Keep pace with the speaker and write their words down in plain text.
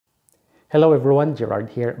Hello everyone, Gerard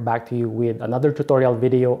here, back to you with another tutorial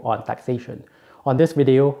video on taxation. On this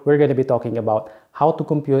video, we're going to be talking about how to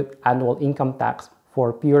compute annual income tax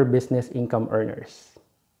for pure business income earners.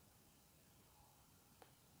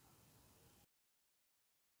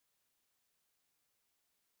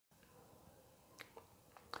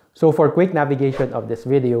 So for quick navigation of this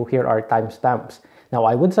video, here are timestamps. Now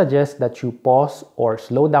I would suggest that you pause or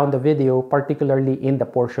slow down the video, particularly in the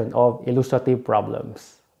portion of illustrative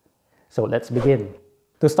problems. So let's begin.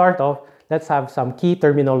 To start off, let's have some key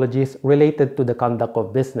terminologies related to the conduct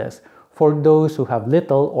of business for those who have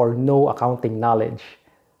little or no accounting knowledge.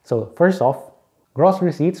 So first off, gross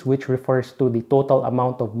receipts, which refers to the total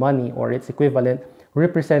amount of money or its equivalent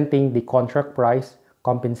representing the contract price,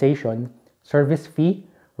 compensation, service fee,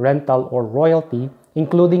 rental or royalty,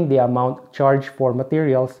 including the amount charged for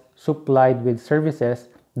materials supplied with services,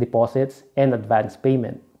 deposits, and advance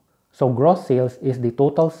payment. So gross sales is the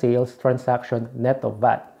total sales transaction net of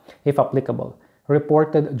VAT, if applicable,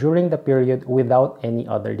 reported during the period without any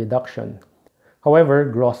other deduction. However,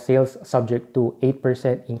 gross sales subject to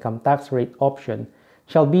 8% income tax rate option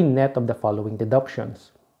shall be net of the following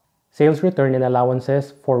deductions: sales return and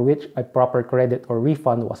allowances for which a proper credit or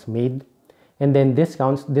refund was made, and then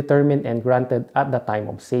discounts determined and granted at the time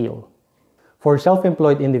of sale. For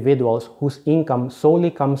self-employed individuals whose income solely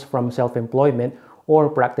comes from self-employment or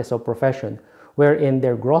practice of profession, wherein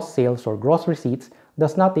their gross sales or gross receipts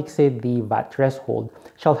does not exceed the VAT threshold,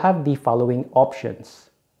 shall have the following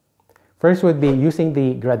options. First would be using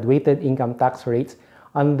the graduated income tax rates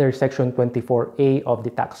under Section 24A of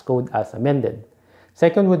the tax code as amended.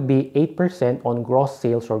 Second would be 8% on gross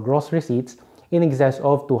sales or gross receipts in excess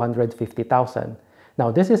of 250,000.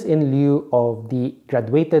 Now this is in lieu of the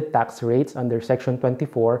graduated tax rates under Section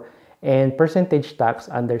 24 and percentage tax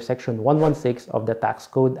under Section 116 of the tax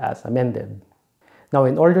code as amended. Now,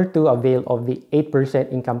 in order to avail of the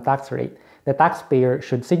 8% income tax rate, the taxpayer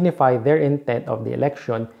should signify their intent of the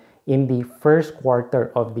election in the first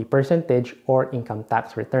quarter of the percentage or income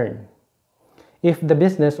tax return. If the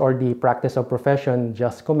business or the practice of profession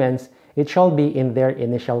just commenced, it shall be in their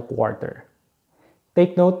initial quarter.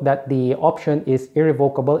 Take note that the option is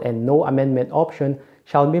irrevocable and no amendment option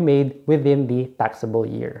shall be made within the taxable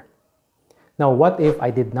year. Now, what if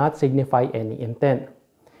I did not signify any intent?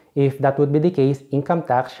 If that would be the case, income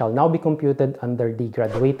tax shall now be computed under the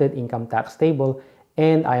graduated income tax table,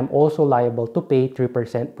 and I am also liable to pay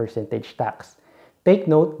 3% percentage tax. Take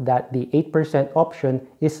note that the 8% option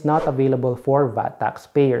is not available for VAT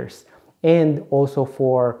taxpayers and also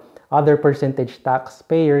for other percentage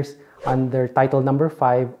taxpayers under Title Number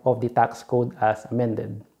 5 of the tax code as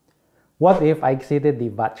amended. What if I exceeded the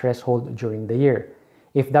VAT threshold during the year?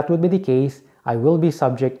 If that would be the case, I will be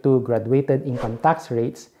subject to graduated income tax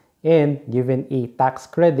rates and given a tax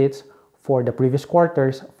credits for the previous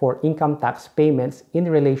quarters for income tax payments in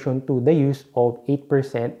relation to the use of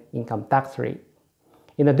 8% income tax rate.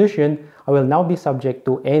 In addition, I will now be subject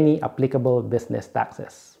to any applicable business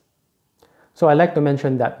taxes. So I like to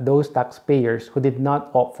mention that those taxpayers who did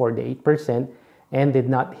not opt for the 8% and did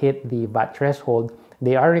not hit the VAT threshold,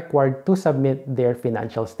 they are required to submit their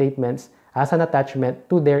financial statements as an attachment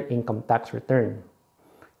to their income tax return.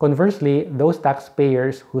 Conversely, those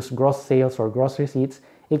taxpayers whose gross sales or gross receipts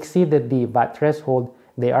exceeded the VAT threshold,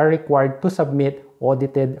 they are required to submit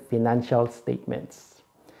audited financial statements.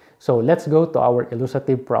 So let's go to our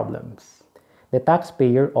illustrative problems. The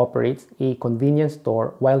taxpayer operates a convenience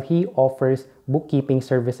store while he offers bookkeeping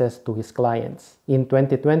services to his clients. In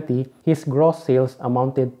 2020, his gross sales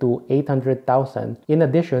amounted to 800,000 in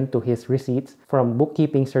addition to his receipts from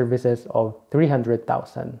bookkeeping services of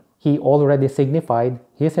 300,000. He already signified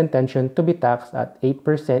his intention to be taxed at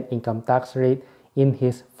 8% income tax rate in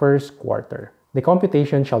his first quarter. The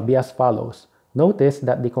computation shall be as follows. Notice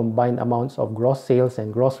that the combined amounts of gross sales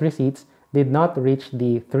and gross receipts did not reach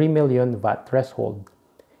the 3 million VAT threshold.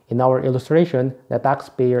 In our illustration, the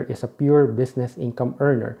taxpayer is a pure business income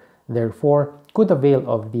earner, therefore could avail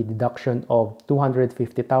of the deduction of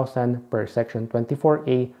 250,000 per Section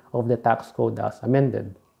 24A of the tax code as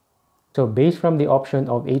amended. So based from the option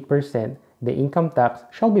of 8%, the income tax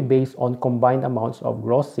shall be based on combined amounts of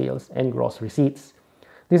gross sales and gross receipts.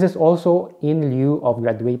 This is also in lieu of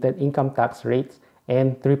graduated income tax rates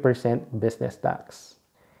and 3% business tax.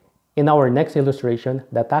 In our next illustration,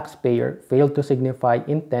 the taxpayer failed to signify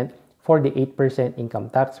intent for the 8% income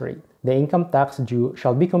tax rate. The income tax due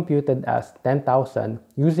shall be computed as 10,000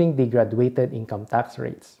 using the graduated income tax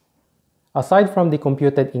rates. Aside from the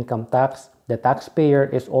computed income tax, the taxpayer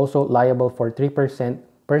is also liable for 3%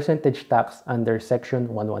 percentage tax under Section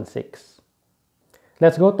 116.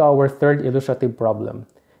 Let's go to our third illustrative problem.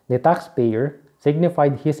 the taxpayer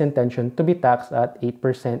signified his intention to be taxed at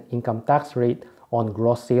 8% income tax rate on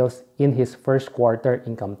gross sales in his first quarter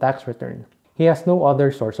income tax return. He has no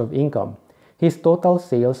other source of income. His total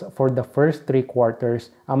sales for the first 3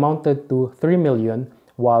 quarters amounted to 3 million,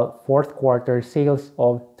 while fourth quarter sales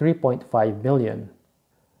of 3.5 million.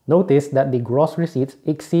 Notice that the gross receipts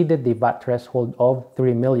exceeded the VAT threshold of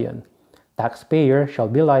 3 million. Taxpayer shall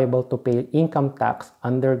be liable to pay income tax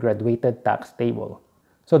under graduated tax table.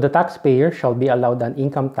 So the taxpayer shall be allowed an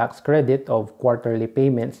income tax credit of quarterly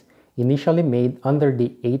payments initially made under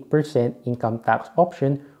the 8% income tax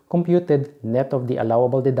option computed net of the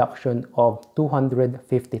allowable deduction of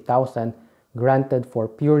 250,000 granted for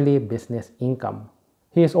purely business income.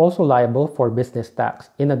 He is also liable for business tax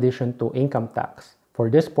in addition to income tax. For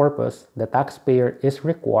this purpose, the taxpayer is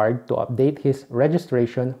required to update his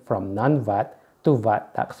registration from non-VAT to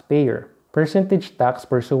VAT taxpayer. Percentage tax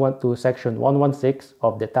pursuant to Section 116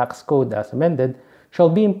 of the Tax Code as amended shall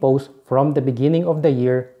be imposed from the beginning of the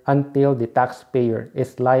year until the taxpayer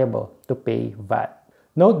is liable to pay VAT.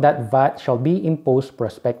 Note that VAT shall be imposed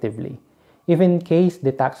prospectively. If in case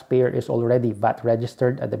the taxpayer is already VAT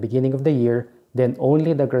registered at the beginning of the year, then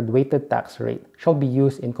only the graduated tax rate shall be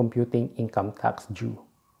used in computing income tax due.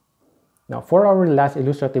 Now, for our last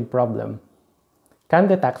illustrative problem, can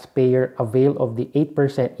the taxpayer avail of the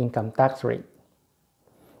 8% income tax rate?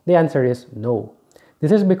 The answer is no.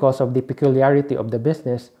 This is because of the peculiarity of the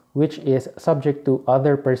business, which is subject to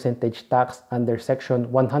other percentage tax under Section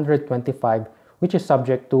 125, which is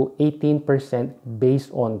subject to 18% based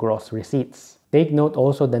on gross receipts. Take note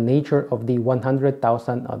also the nature of the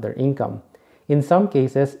 100,000 other income. In some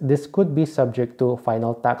cases, this could be subject to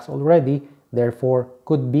final tax already, therefore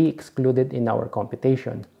could be excluded in our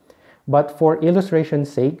computation. But for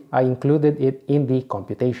illustration's sake, I included it in the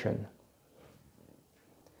computation.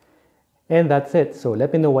 And that's it. So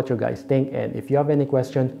let me know what you guys think, and if you have any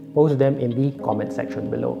questions, post them in the comment section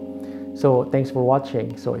below. So thanks for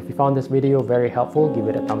watching. So if you found this video very helpful, give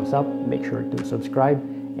it a thumbs up, make sure to subscribe,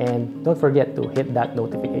 and don't forget to hit that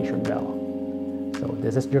notification bell. So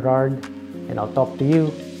this is Gerard, and I'll talk to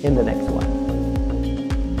you in the next one.